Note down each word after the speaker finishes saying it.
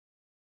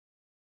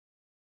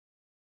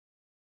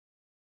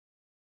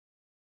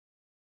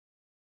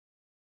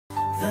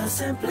The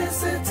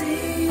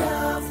simplicity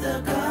of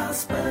the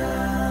gospel.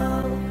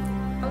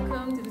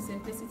 Welcome to the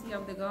Simplicity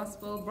of the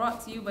Gospel,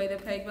 brought to you by the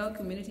Pegwell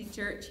Community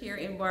Church here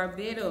in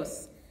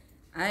Barbados.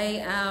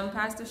 I am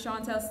Pastor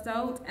Chantel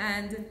Stout,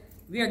 and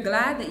we are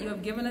glad that you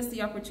have given us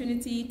the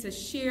opportunity to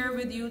share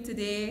with you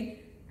today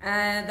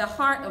the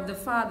heart of the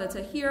Father,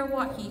 to hear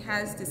what He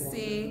has to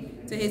say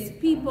to His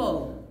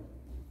people.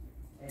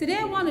 Today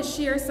I want to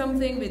share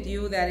something with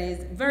you that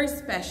is very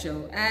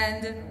special,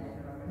 and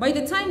by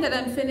the time that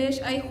I'm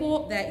finished, I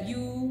hope that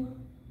you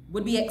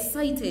would be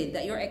excited,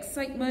 that your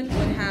excitement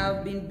would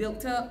have been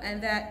built up,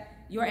 and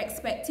that your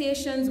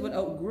expectations would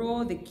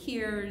outgrow the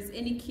cares,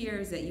 any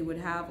cares that you would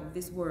have of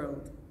this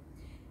world.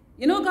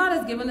 You know, God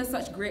has given us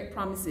such great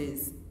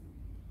promises.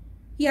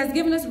 He has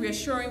given us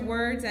reassuring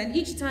words, and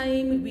each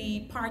time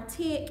we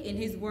partake in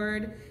His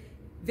word,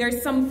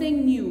 there's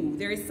something new,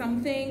 there is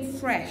something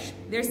fresh,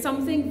 there's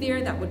something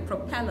there that would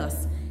propel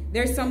us.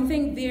 There's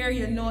something there,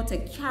 you know, to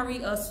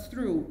carry us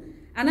through.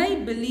 And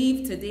I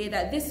believe today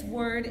that this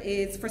word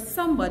is for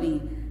somebody,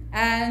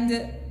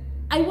 and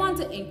I want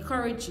to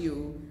encourage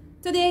you.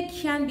 Today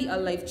can be a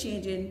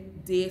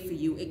life-changing day for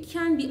you. It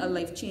can be a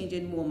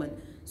life-changing moment.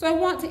 So I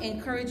want to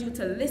encourage you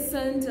to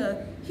listen,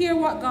 to hear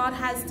what God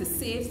has to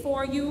say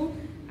for you.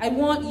 I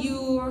want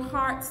your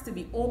hearts to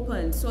be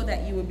open so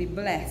that you will be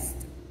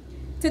blessed.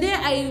 Today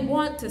I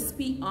want to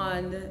speak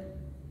on,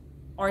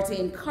 or to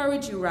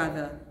encourage you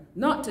rather,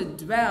 not to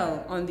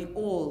dwell on the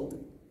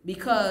old,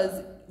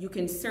 because you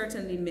can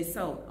certainly miss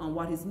out on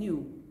what is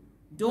new.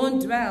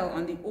 Don't dwell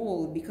on the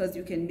old, because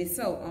you can miss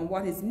out on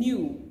what is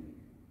new.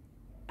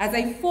 As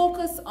I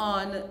focus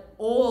on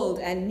old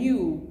and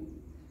new,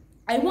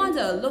 I want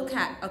to look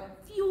at a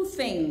few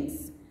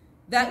things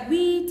that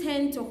we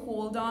tend to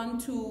hold on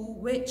to,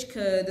 which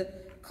could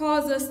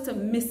cause us to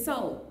miss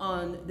out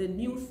on the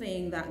new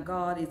thing that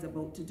God is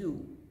about to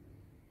do.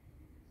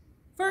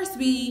 First,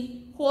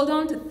 we hold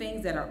on to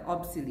things that are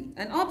obsolete.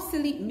 And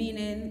obsolete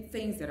meaning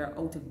things that are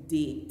out of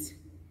date.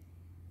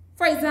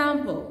 For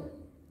example,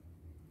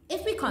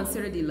 if we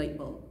consider the light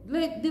bulb.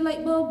 The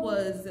light bulb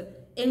was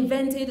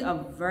invented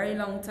a very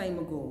long time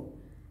ago.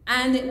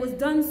 And it was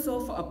done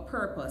so for a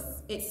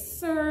purpose. It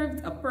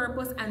served a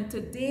purpose, and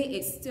today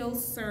it still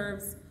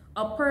serves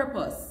a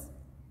purpose.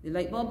 The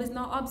light bulb is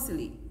not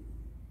obsolete.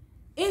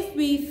 If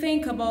we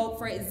think about,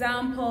 for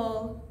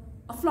example,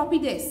 a floppy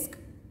disk.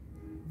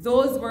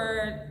 Those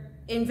were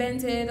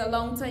invented a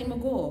long time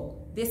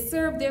ago. They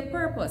served their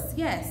purpose,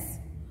 yes.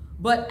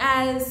 But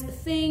as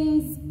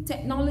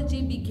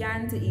technology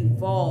began to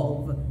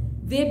evolve,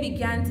 they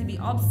began to be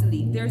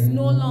obsolete. There's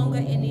no longer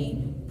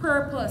any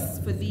purpose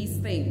for these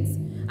things.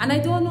 And I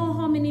don't know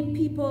how many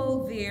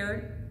people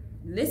there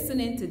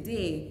listening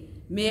today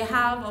may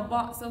have a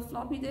box of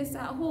floppy disks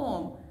at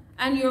home,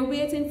 and you're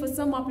waiting for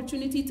some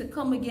opportunity to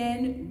come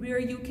again where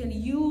you can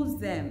use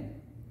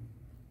them.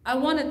 I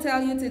want to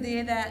tell you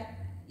today that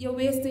you're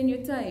wasting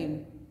your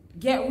time.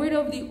 Get rid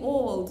of the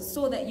old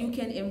so that you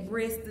can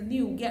embrace the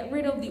new. Get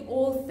rid of the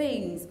old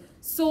things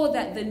so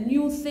that the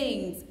new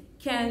things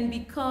can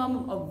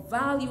become of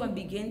value and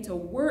begin to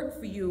work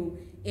for you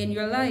in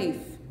your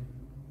life.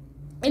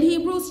 In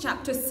Hebrews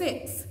chapter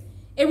 6,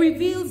 it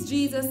reveals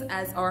Jesus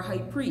as our high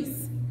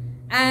priest.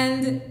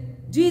 And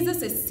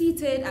Jesus is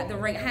seated at the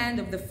right hand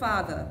of the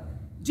Father.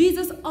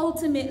 Jesus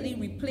ultimately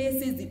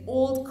replaces the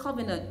old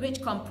covenant,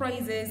 which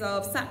comprises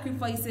of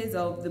sacrifices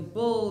of the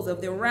bulls,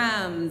 of the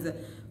rams,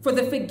 for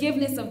the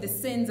forgiveness of the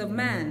sins of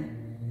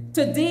man.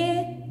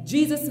 Today,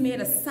 Jesus made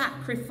a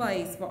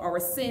sacrifice for our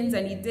sins,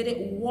 and He did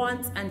it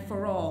once and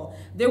for all.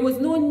 There was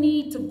no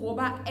need to go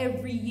back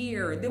every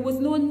year. There was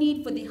no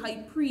need for the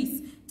high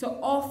priest to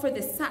offer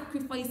the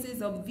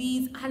sacrifices of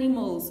these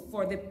animals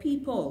for the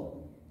people.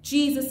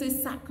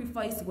 Jesus'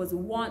 sacrifice was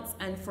once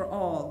and for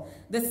all.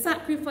 The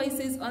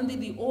sacrifices under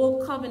the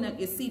old covenant,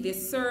 you see, they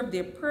served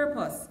their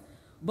purpose.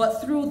 But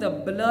through the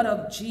blood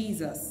of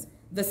Jesus,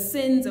 the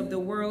sins of the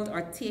world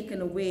are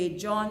taken away.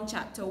 John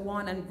chapter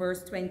 1 and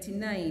verse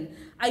 29.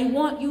 I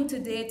want you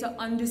today to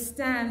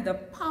understand the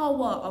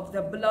power of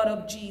the blood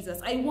of Jesus.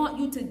 I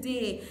want you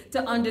today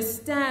to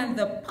understand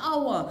the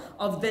power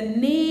of the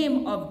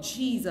name of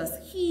Jesus.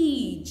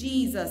 He,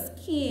 Jesus,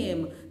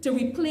 came to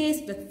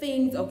replace the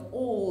things of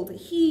old.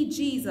 He,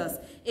 Jesus,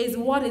 is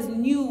what is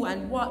new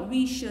and what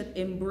we should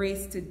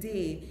embrace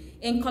today.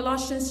 In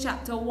Colossians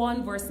chapter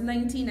 1 verse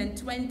 19 and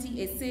 20,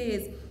 it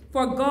says,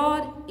 "For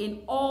God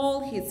in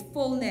all His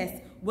fullness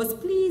was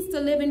pleased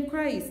to live in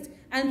Christ,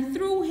 and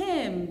through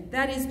Him,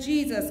 that is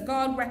Jesus,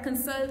 God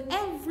reconciled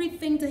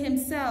everything to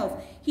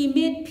Himself. He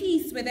made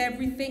peace with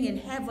everything in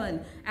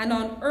heaven and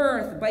on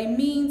earth by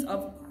means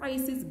of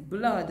Christ's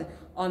blood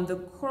on the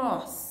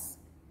cross."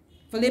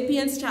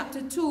 Philippians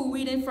chapter 2,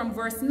 reading from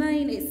verse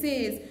 9, it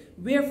says,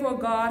 "Wherefore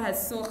God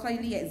has so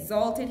highly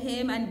exalted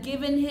Him and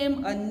given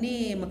Him a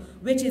name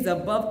which is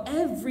above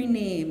every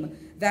name,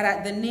 that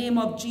at the name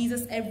of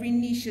Jesus every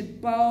knee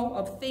should bow,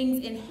 of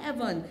things in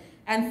heaven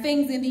and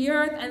things in the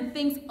earth and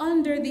things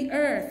under the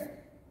earth.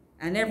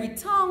 And every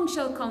tongue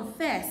shall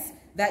confess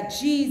that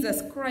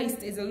Jesus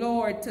Christ is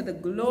Lord, to the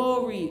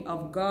glory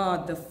of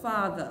God the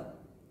Father."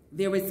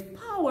 There is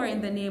power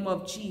in the name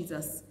of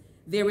Jesus.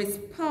 There is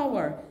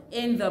power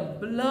in the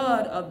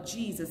blood of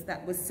Jesus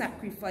that was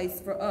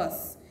sacrificed for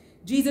us.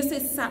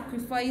 Jesus'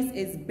 sacrifice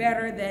is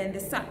better than the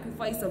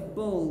sacrifice of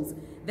bulls,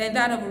 than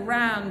that of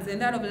rams,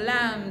 and that of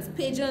lambs,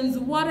 pigeons,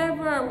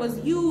 whatever was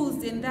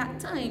used in that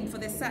time for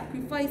the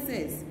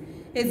sacrifices.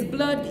 His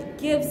blood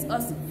gives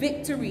us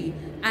victory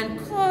and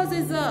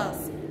causes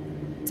us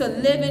to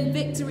live in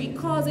victory,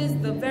 causes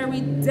the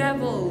very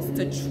devils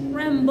to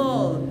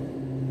tremble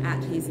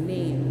at his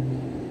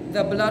name.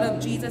 The blood of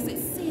Jesus, it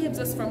saves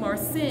us from our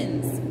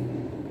sins.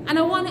 And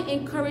I want to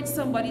encourage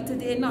somebody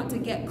today not to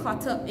get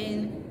caught up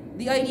in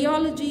the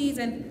ideologies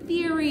and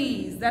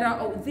theories that are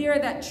out there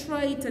that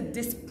try to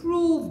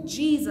disprove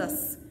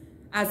Jesus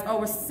as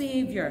our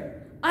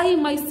Savior. I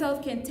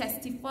myself can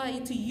testify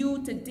to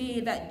you today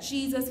that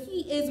Jesus,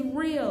 he is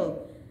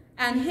real,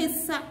 and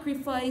his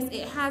sacrifice,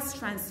 it has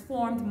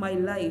transformed my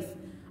life.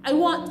 I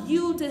want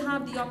you to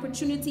have the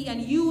opportunity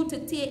and you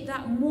to take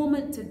that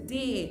moment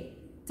today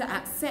to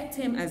accept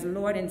him as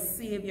Lord and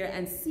Savior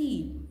and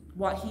see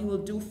what he will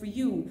do for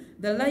you.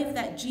 The life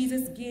that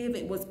Jesus gave,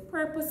 it was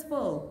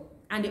purposeful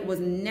and it was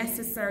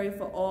necessary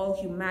for all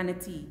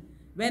humanity.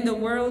 When the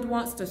world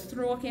wants to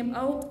throw him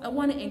out, I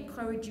want to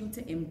encourage you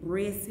to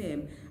embrace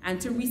him and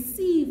to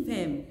receive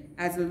him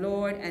as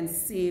Lord and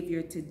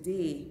Savior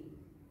today.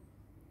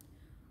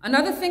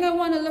 Another thing I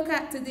want to look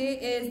at today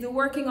is the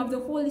working of the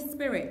Holy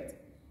Spirit.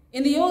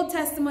 In the Old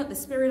Testament, the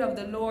Spirit of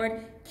the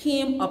Lord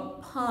came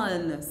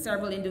upon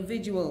several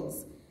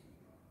individuals.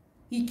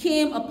 He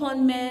came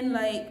upon men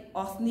like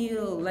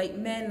Othniel, like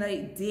men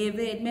like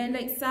David, men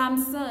like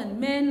Samson,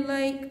 men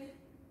like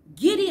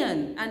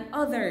Gideon and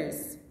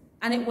others.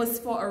 And it was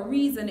for a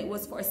reason, it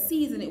was for a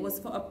season, it was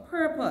for a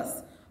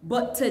purpose.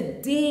 But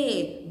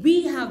today,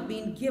 we have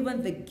been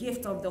given the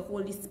gift of the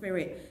Holy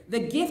Spirit. The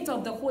gift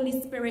of the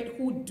Holy Spirit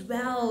who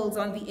dwells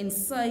on the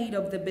inside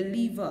of the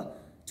believer.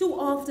 Too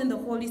often the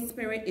Holy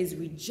Spirit is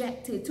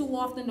rejected. Too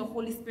often the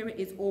Holy Spirit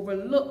is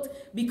overlooked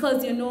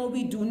because, you know,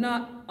 we do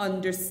not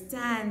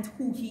understand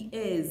who he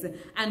is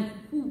and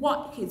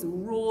what his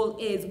role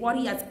is, what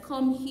he has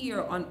come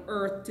here on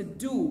earth to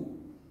do.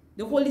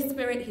 The Holy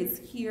Spirit is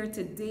here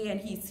today and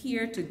he's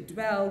here to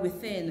dwell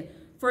within.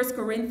 1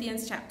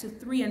 Corinthians chapter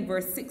 3 and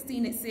verse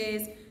 16, it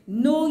says,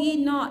 "Know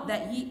ye not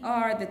that ye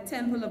are the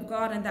temple of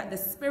God, and that the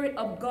Spirit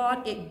of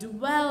God, it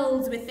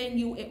dwells within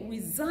you, it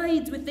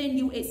resides within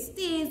you, it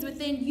stays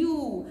within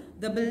you,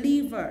 the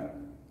believer."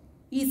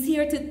 He's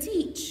here to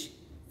teach.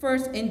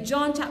 First, in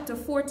John chapter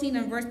 14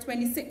 and verse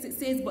 26, it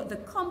says, "But the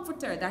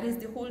Comforter, that is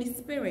the Holy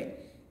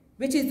Spirit,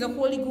 which is the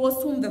Holy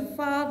Ghost, whom the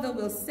Father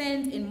will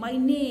send in my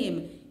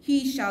name,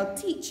 he shall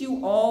teach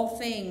you all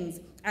things,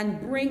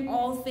 and bring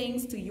all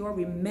things to your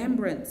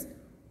remembrance.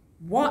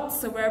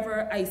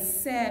 Whatsoever I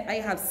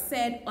have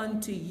said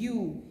unto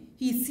you."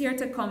 He's here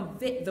to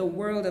convict the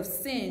world of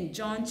sin.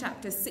 John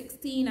chapter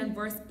 16 and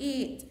verse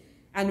 8.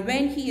 "And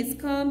when he is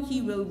come, he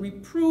will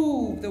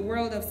reprove the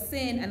world of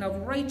sin and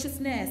of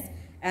righteousness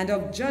and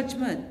of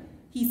judgment."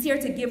 He's here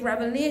to give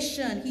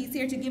revelation. He's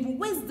here to give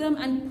wisdom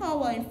and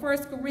power in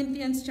 1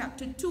 Corinthians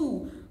chapter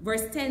 2,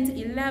 verse 10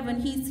 to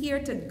 11. He's here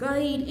to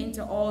guide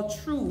into all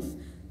truth,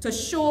 to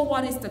show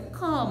what is to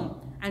come,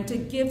 and to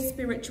give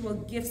spiritual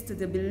gifts to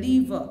the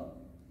believer.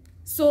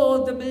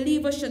 So the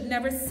believer should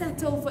never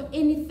settle for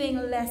anything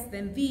less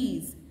than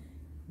these.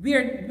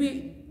 Where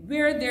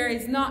there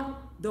is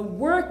not the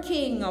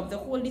working of the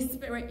Holy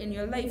Spirit in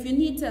your life, you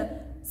need to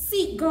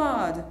seek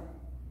God.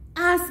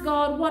 Ask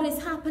God, what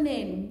is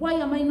happening? Why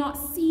am I not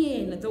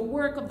seeing the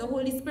work of the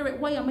Holy Spirit?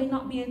 Why am I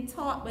not being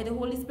taught by the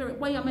Holy Spirit?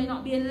 Why am I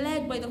not being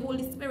led by the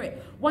Holy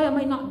Spirit? Why am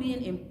I not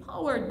being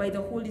empowered by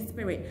the Holy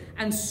Spirit?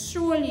 And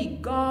surely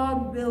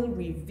God will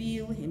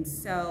reveal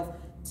himself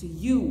to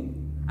you.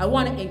 I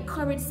want to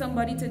encourage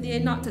somebody today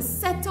not to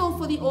settle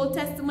for the Old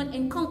Testament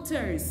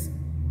encounters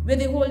with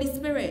the Holy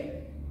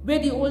Spirit, where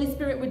the Holy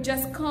Spirit would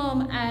just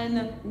come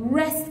and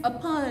rest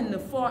upon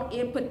for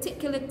a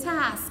particular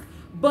task.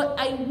 But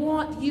I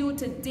want you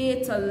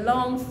today to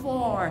long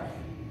for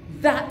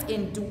that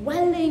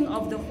indwelling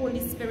of the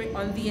Holy Spirit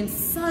on the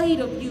inside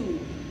of you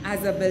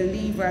as a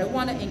believer. I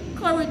want to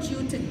encourage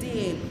you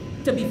today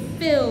to be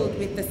filled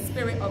with the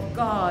Spirit of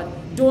God.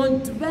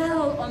 Don't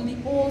dwell on the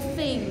old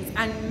things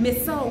and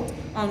miss out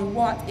on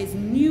what is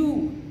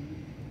new.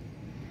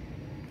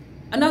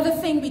 Another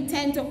thing we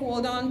tend to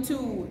hold on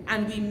to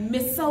and we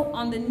miss out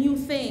on the new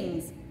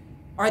things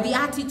are the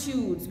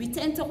attitudes. We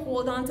tend to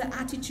hold on to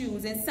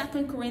attitudes. In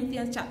 2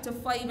 Corinthians chapter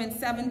 5 and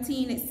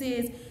 17, it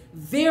says,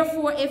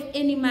 "Therefore, if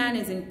any man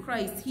is in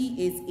Christ,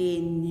 he is a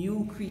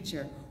new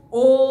creature.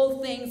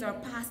 All things are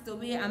passed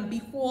away, and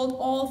behold,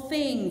 all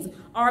things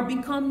are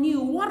become new."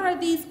 What are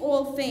these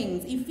old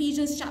things?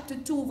 Ephesians chapter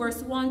 2,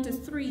 verse 1 to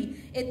 3.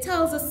 It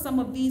tells us some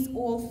of these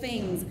old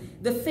things.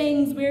 The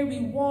things where we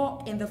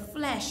walk in the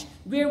flesh,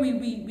 where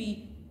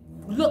we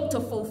look to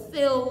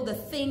fulfill the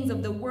things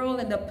of the world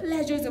and the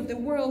pleasures of the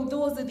world.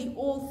 Those are the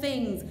old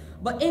things.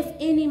 But if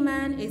any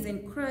man is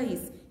in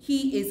Christ,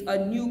 he is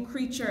a new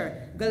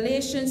creature.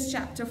 Galatians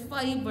chapter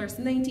 5 verse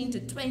 19 to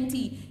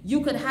 20.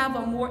 You could have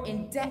a more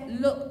in-depth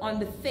look on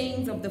the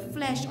things of the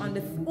flesh, on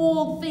the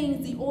old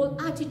things, the old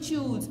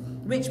attitudes,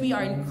 which we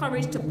are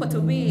encouraged to put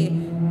away.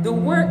 The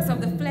works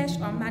of the flesh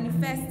are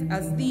manifest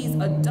as these: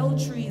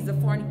 adulteries, the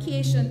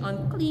fornication,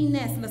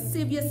 uncleanness,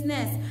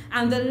 lasciviousness,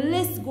 and the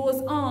list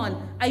goes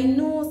on. I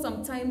know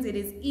sometimes it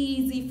is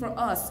easy for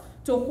us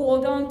to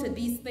hold on to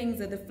these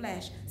things of the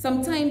flesh.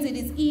 Sometimes it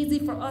is easy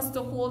for us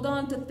to hold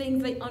on to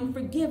things like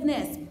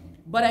unforgiveness.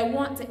 But I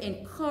want to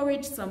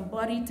encourage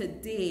somebody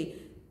today: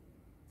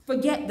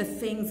 forget the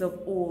things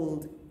of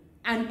old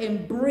and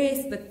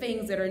embrace the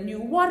things that are new.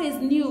 What is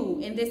new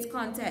in this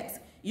context?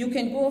 You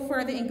can go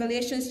further in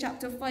Galatians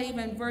chapter 5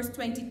 and verse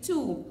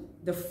 22.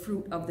 The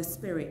fruit of the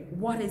Spirit.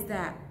 What is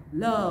that?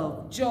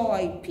 Love,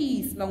 joy,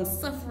 peace,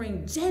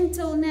 long-suffering,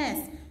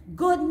 gentleness,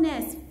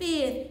 goodness,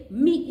 faith,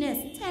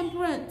 meekness,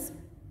 temperance,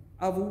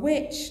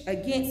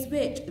 against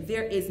which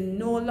there is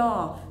no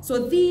law.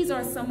 So these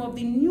are some of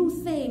the new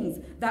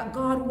things that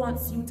God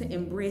wants you to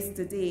embrace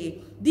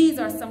today. These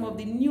are some of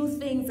the new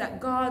things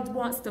that God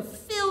wants to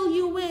fill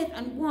you with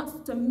and wants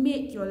to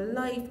make your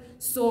life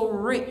so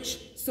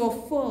rich, so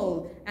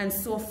full, and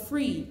so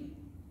free.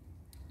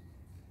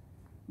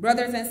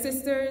 Brothers and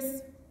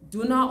sisters,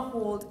 do not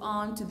hold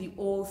on to the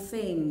old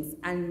things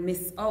and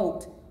miss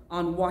out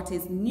on what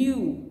is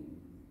new.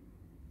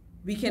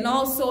 We can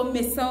also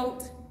miss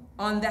out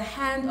on the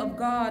hand of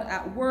God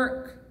at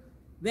work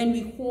when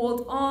we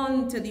hold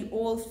on to the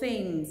old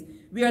things.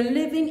 We are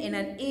living in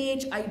an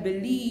age, I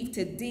believe,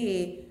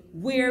 today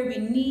where we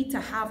need to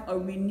have a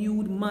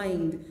renewed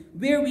mind,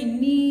 where we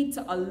need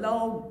to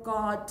allow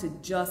God to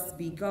just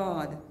be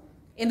God.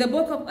 In the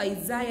book of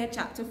Isaiah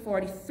chapter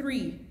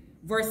 43,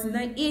 verse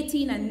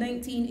 18 and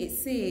 19, it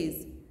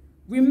says,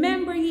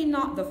 "Remember ye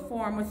not the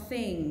former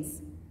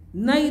things,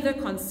 neither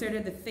consider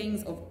the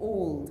things of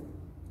old.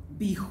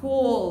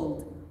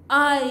 Behold,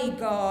 I,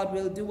 God,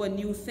 will do a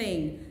new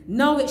thing.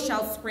 Now it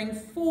shall spring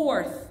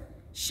forth.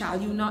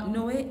 Shall you not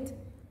know it?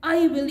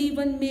 I will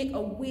even make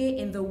a way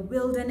in the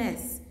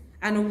wilderness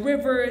and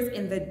rivers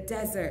in the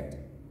desert."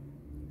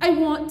 I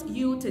want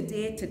you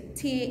today to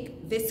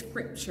take this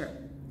scripture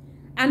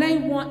and I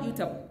want you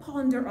to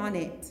ponder on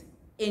it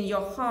in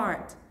your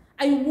heart.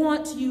 I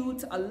want you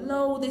to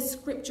allow this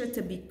scripture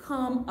to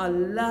become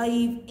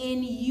alive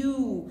in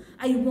you.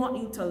 I want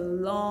you to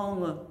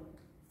long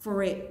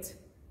for it.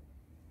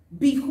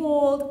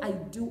 "Behold, I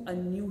do a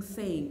new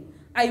thing.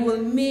 I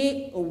will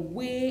make a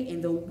way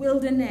in the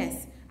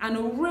wilderness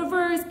and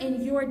rivers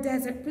in your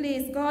desert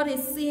place." God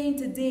is saying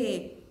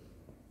today,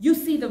 you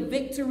see the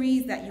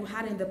victories that you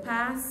had in the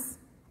past.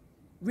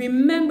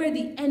 Remember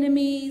the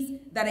enemies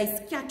that I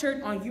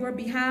scattered on your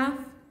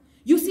behalf.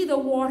 You see the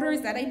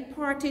waters that I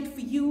parted for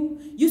you.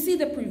 You see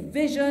the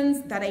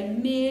provisions that I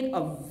made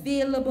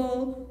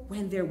available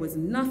when there was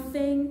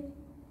nothing.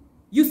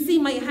 You see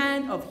my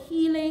hand of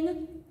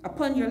healing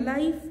upon your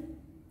life.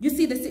 You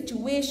see the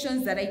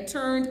situations that I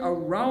turned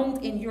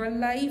around in your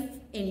life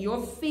in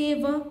your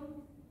favor.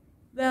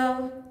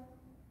 Well,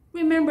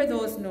 remember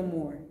those no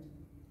more.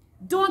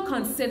 Don't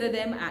consider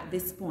them at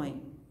this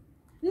point.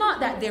 Not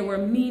that they were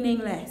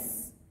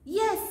meaningless.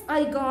 Yes,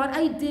 God,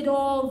 I did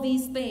all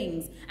these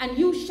things, and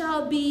you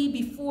shall be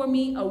before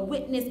me a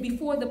witness,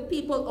 before the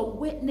people a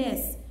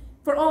witness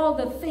for all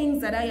the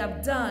things that I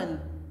have done.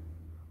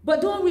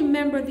 But don't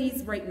remember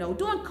these right now.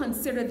 Don't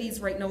consider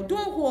these right now.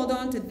 Don't hold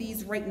on to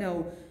these right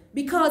now.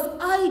 Because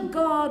I,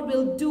 God,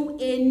 will do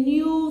a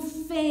new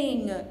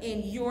thing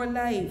in your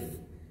life.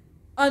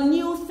 A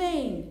new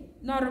thing,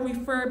 not a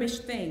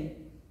refurbished thing.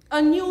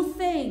 A new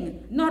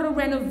thing, not a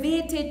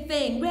renovated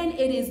thing. When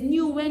it is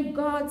new, when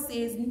God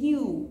says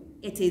new,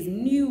 it is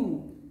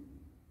new.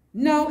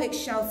 Now it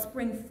shall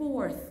spring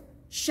forth.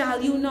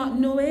 Shall you not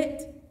know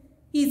it?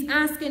 He's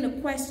asking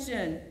a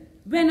question.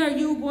 When are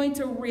you going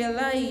to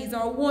realize,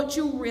 or won't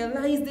you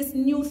realize, this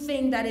new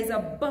thing that is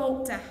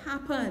about to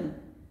happen?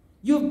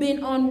 You've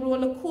been on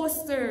roller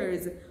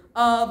coasters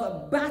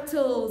of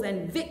battles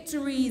and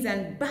victories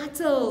and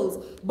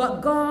battles,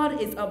 but God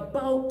is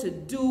about to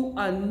do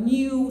a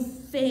new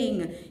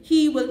thing.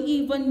 He will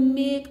even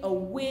make a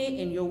way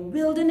in your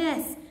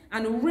wilderness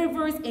and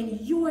rivers in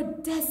your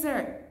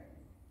desert.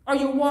 Are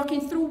you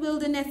walking through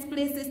wilderness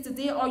places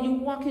today? Are you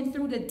walking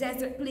through the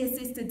desert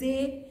places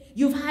today?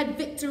 You've had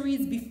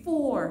victories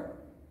before,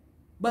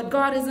 but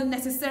God isn't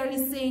necessarily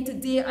saying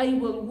today, I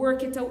will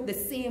work it out the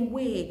same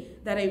way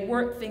that I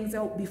worked things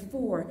out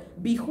before.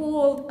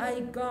 Behold, I,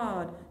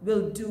 God,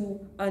 will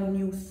do a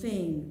new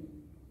thing.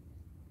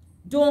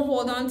 Don't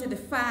hold on to the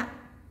fact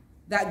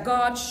that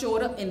God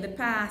showed up in the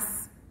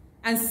past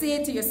and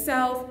say to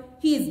yourself,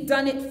 He's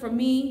done it for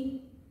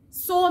me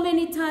so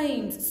many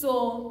times,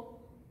 so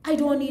I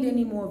don't need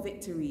any more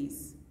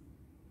victories.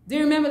 Do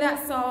you remember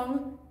that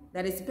song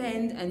that is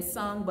penned and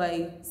sung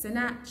by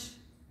Sinach?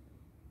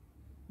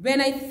 When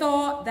I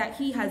thought that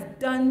He has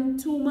done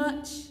too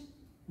much,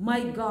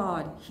 my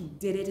God, He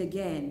did it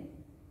again.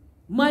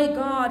 My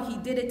God, he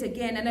did it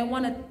again. And I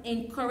want to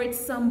encourage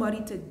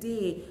somebody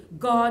today.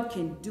 God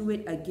can do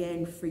it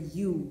again for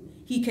you.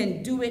 He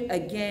can do it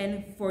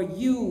again for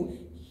you.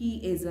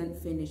 He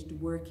isn't finished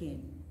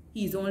working.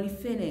 He's only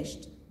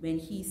finished when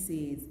he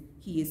says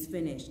he is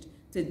finished.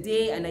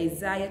 Today in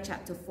Isaiah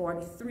chapter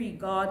 43,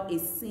 God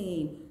is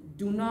saying,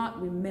 do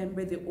not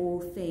remember the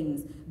old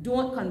things.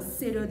 Don't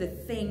consider the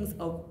things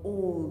of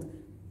old,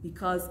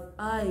 because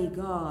I,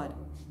 God,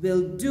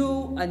 will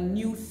do a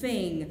new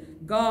thing.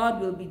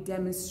 God will be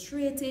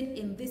demonstrated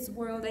in this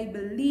world. I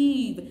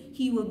believe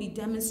he will be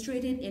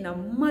demonstrated in a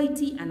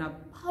mighty and a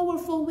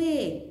powerful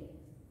way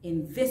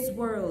in this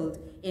world,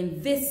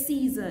 in this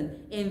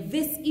season, in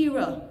this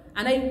era.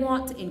 And I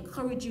want to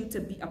encourage you to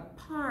be a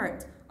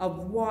part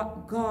of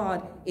what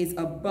God is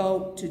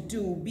about to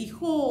do.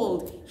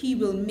 Behold, he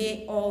will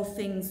make all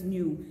things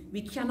new.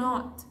 We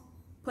cannot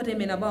put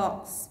him in a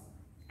box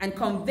and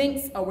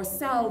convince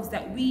ourselves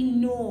that we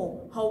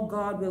know how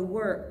God will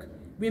work.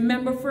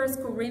 Remember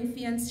 1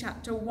 Corinthians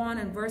chapter 1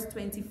 and verse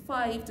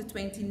 25 to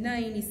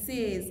 29, he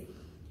says,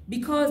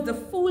 because the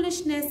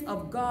foolishness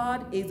of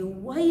God is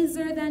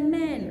wiser than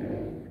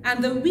men,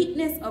 and the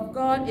weakness of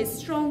God is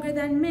stronger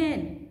than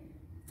men.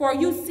 For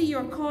you see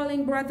your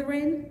calling,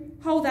 brethren,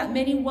 how that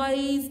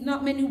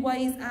not many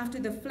wise after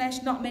the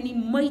flesh, not many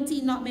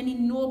mighty, not many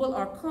noble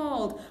are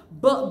called.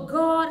 But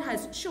God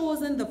has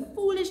chosen the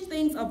foolish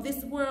things of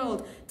this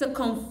world to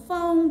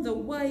confound the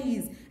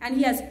wise. And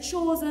he has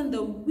chosen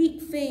the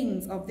weak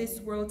things of this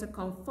world to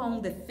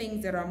confound the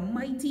things that are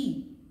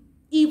mighty.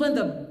 Even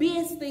the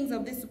base things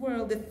of this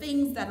world, the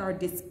things that are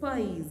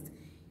despised.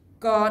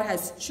 God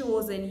has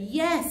chosen,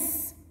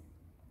 yes,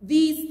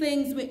 these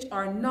things which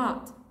are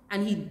not.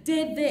 And he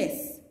did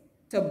this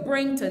to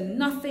bring to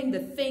nothing the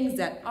things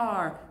that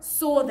are,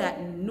 so that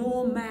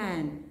no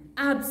man,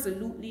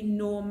 absolutely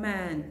no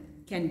man,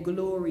 can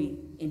glory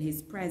in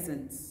his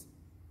presence.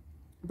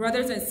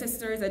 Brothers and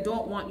sisters, I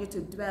don't want you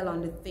to dwell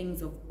on the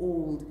things of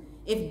old.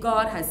 If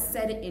God has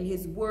said it in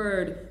his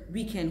word,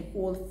 we can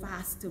hold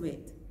fast to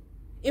it.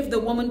 If the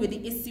woman with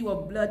the issue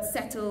of blood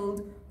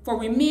settled for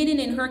remaining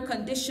in her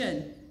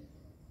condition,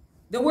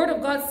 the word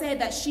of God said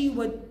that she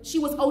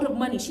was out of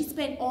money. She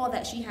spent all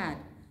that she had.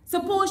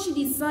 Suppose she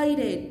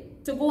decided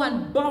to go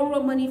and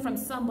borrow money from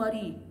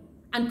somebody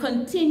and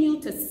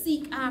continue to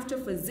seek after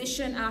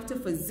physician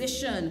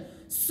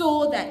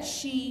so that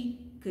she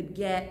could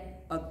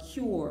get a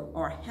cure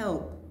or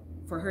help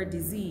for her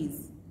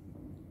disease.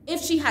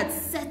 If she had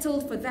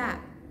settled for that,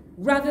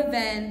 rather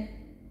than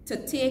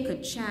to take a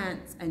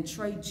chance and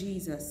try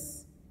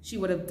Jesus, she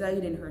would have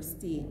died in her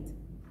state.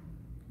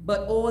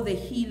 But oh, the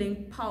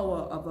healing power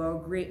of our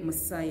great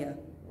Messiah.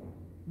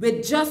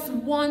 With just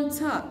one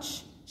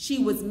touch,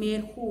 she was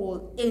made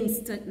whole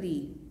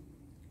instantly.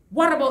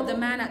 What about the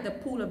man at the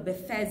pool of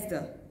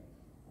Bethesda?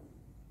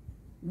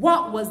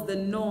 What was the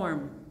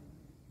norm?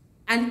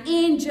 An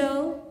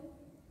angel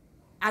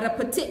at a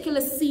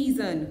particular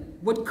season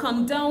would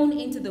come down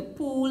into the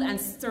pool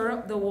and stir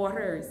up the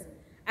waters.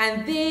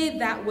 And they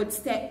that would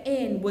step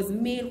in was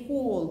made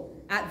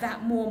whole at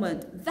that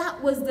moment.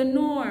 That was the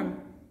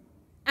norm.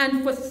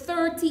 And for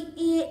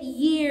 38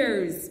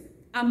 years,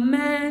 a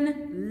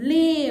man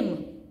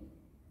lame,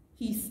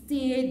 he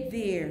stayed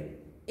there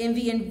in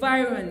the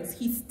environs.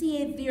 He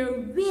stayed there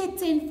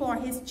waiting for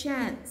his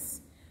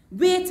chance,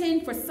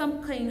 waiting for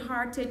some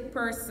kind-hearted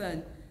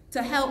person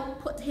to help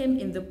put him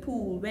in the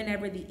pool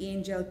whenever the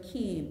angel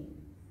came.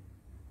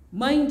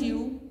 Mind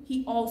you,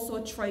 he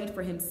also tried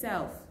for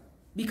himself,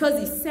 because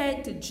he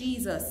said to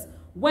Jesus,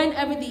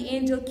 whenever the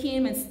angel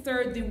came and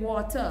stirred the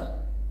water,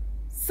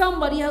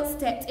 somebody else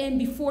stepped in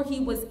before he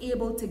was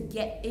able to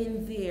get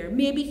in there.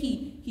 Maybe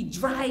he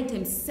dragged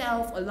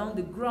himself along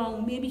the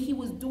ground. Maybe he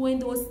was doing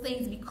those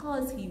things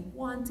because he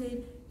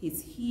wanted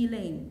his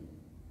healing.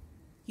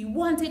 He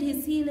wanted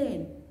his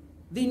healing.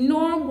 The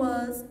norm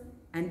was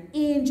an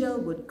angel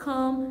would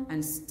come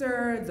and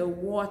stir the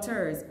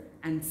waters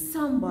and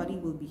somebody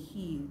will be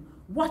healed.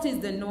 What is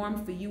the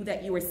norm for you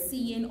that you are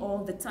seeing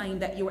all the time,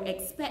 that you are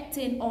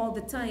expecting all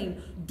the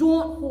time?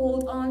 Don't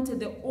hold on to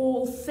the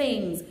old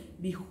things.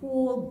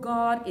 Behold,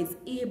 God is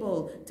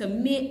able to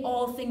make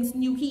all things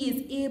new. He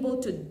is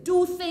able to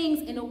do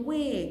things in a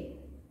way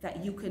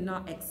that you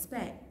cannot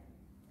expect.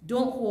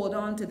 Don't hold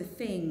on to the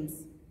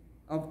things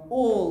of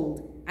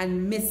old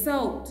and miss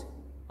out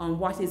on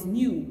what is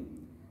new.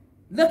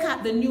 Look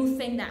at the new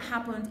thing that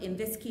happened in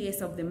this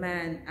case of the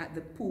man at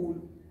the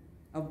pool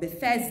of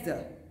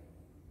Bethesda.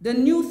 The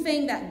new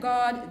thing that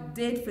God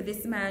did for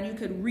this man, you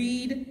could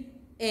read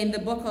in the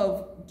book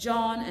of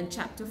John and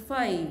chapter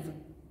 5.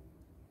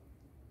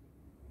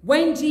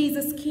 When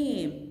Jesus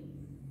came,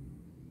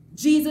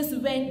 Jesus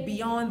went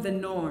beyond the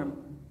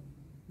norm.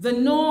 The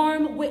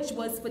norm which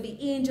was for the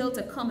angel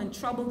to come and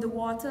trouble the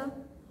water.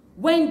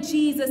 When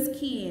Jesus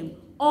came,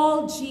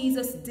 all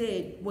Jesus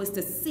did was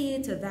to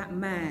say to that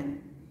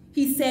man,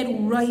 he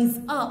said, rise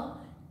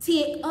up,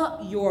 take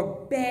up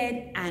your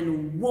bed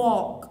and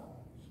walk.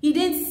 He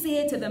didn't say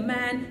say to the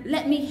man,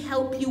 let me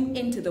help you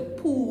into the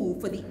pool,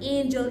 for the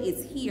angel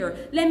is here.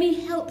 Let me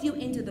help you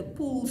into the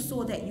pool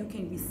so that you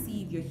can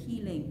receive your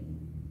healing.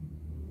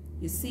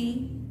 You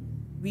see,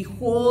 we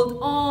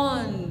hold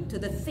on to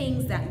the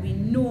things that we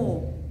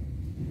know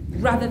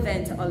rather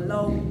than to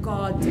allow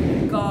God to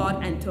be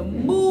God and to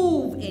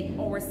move in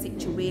our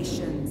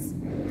situations.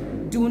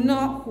 Do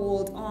not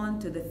hold on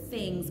to the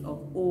things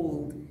of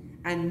old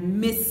and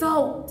miss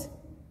out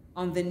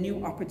on the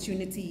new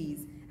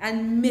opportunities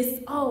and miss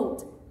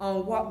out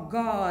on what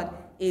God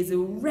is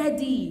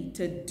ready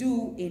to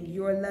do in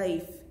your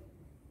life.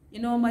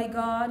 You know, my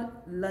God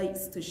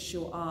likes to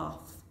show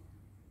off.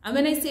 And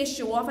when I say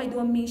show off, I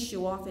don't mean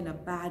show off in a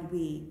bad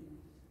way.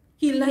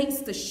 He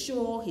likes to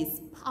show his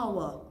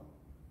power.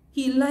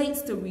 He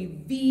likes to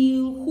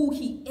reveal who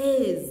he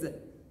is.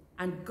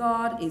 And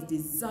God is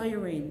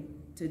desiring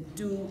to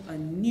do a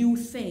new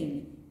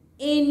thing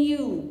in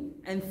you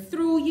and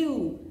through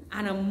you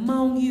and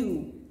among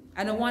you.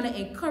 And I want to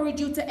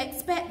encourage you to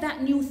expect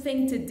that new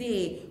thing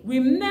today.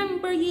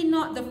 Remember ye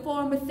not the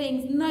former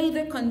things,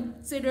 neither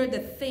consider the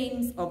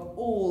things of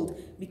old.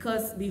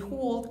 Because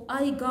behold,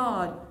 I,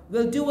 God,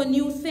 will do a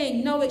new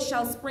thing. Now it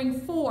shall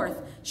spring forth.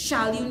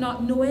 Shall you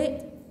not know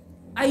it?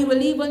 I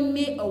will even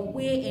make a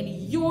way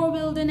in your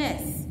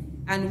wilderness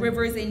and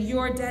rivers in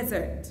your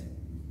desert.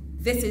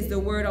 This is the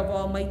word of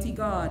Almighty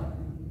God.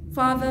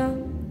 Father,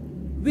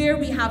 where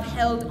we have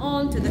held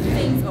on to the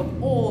things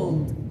of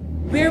old,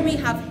 where we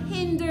have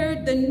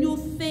hindered the new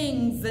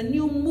things, the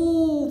new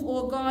move,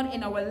 oh God,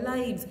 in our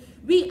lives,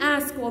 we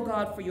ask, oh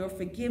God, for your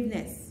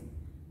forgiveness.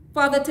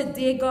 Father,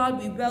 today, God,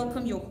 we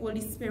welcome your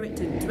Holy Spirit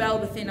to dwell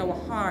within our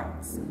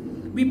hearts.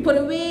 We put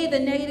away the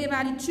negative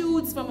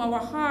attitudes from our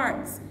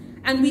hearts,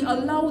 and we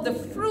allow the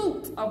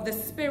fruit of the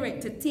Spirit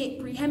to take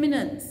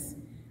preeminence.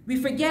 We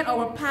forget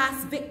our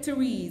past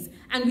victories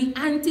and we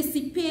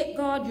anticipate,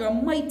 God, your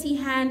mighty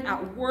hand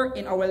at work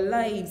in our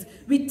lives.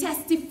 We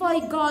testify,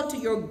 God, to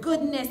your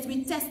goodness.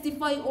 We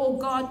testify, oh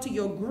God, to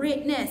your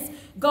greatness.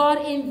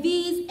 God, in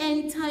these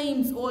end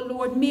times, oh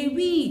Lord, may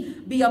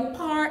we be a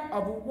part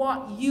of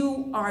what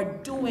you are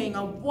doing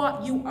and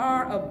what you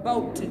are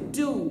about to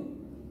do.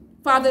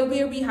 Father,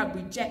 where we have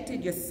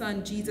rejected your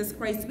Son, Jesus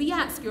Christ, we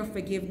ask your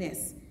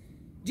forgiveness.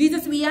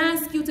 Jesus, we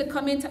ask you to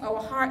come into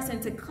our hearts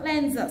and to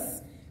cleanse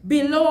us.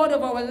 Be Lord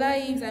of our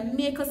lives and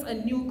make us a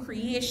new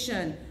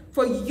creation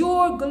for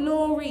your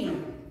glory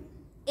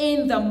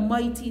in the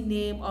mighty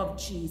name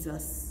of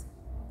Jesus.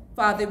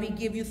 Father, we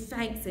give you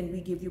thanks and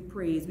we give you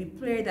praise. We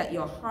pray that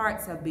your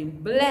hearts have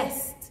been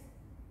blessed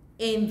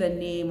in the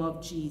name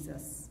of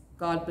Jesus.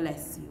 God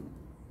bless you.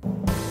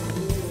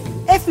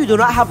 If you do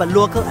not have a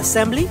local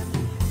assembly,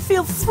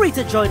 feel free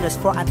to join us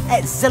for an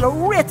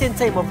exhilarating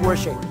time of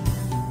worship.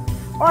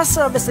 Our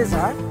services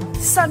are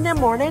Sunday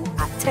morning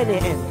at 10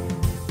 a.m.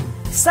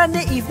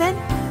 Sunday evening,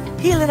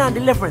 healing and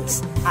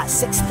deliverance at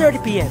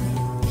 6:30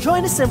 p.m.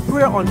 Join us in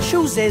prayer on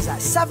Tuesdays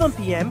at 7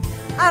 p.m.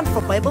 and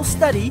for Bible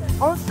study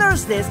on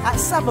Thursdays at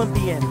 7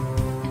 p.m.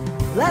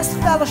 Let's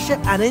fellowship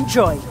and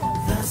enjoy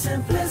the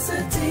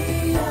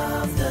simplicity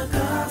of the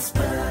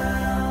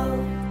gospel.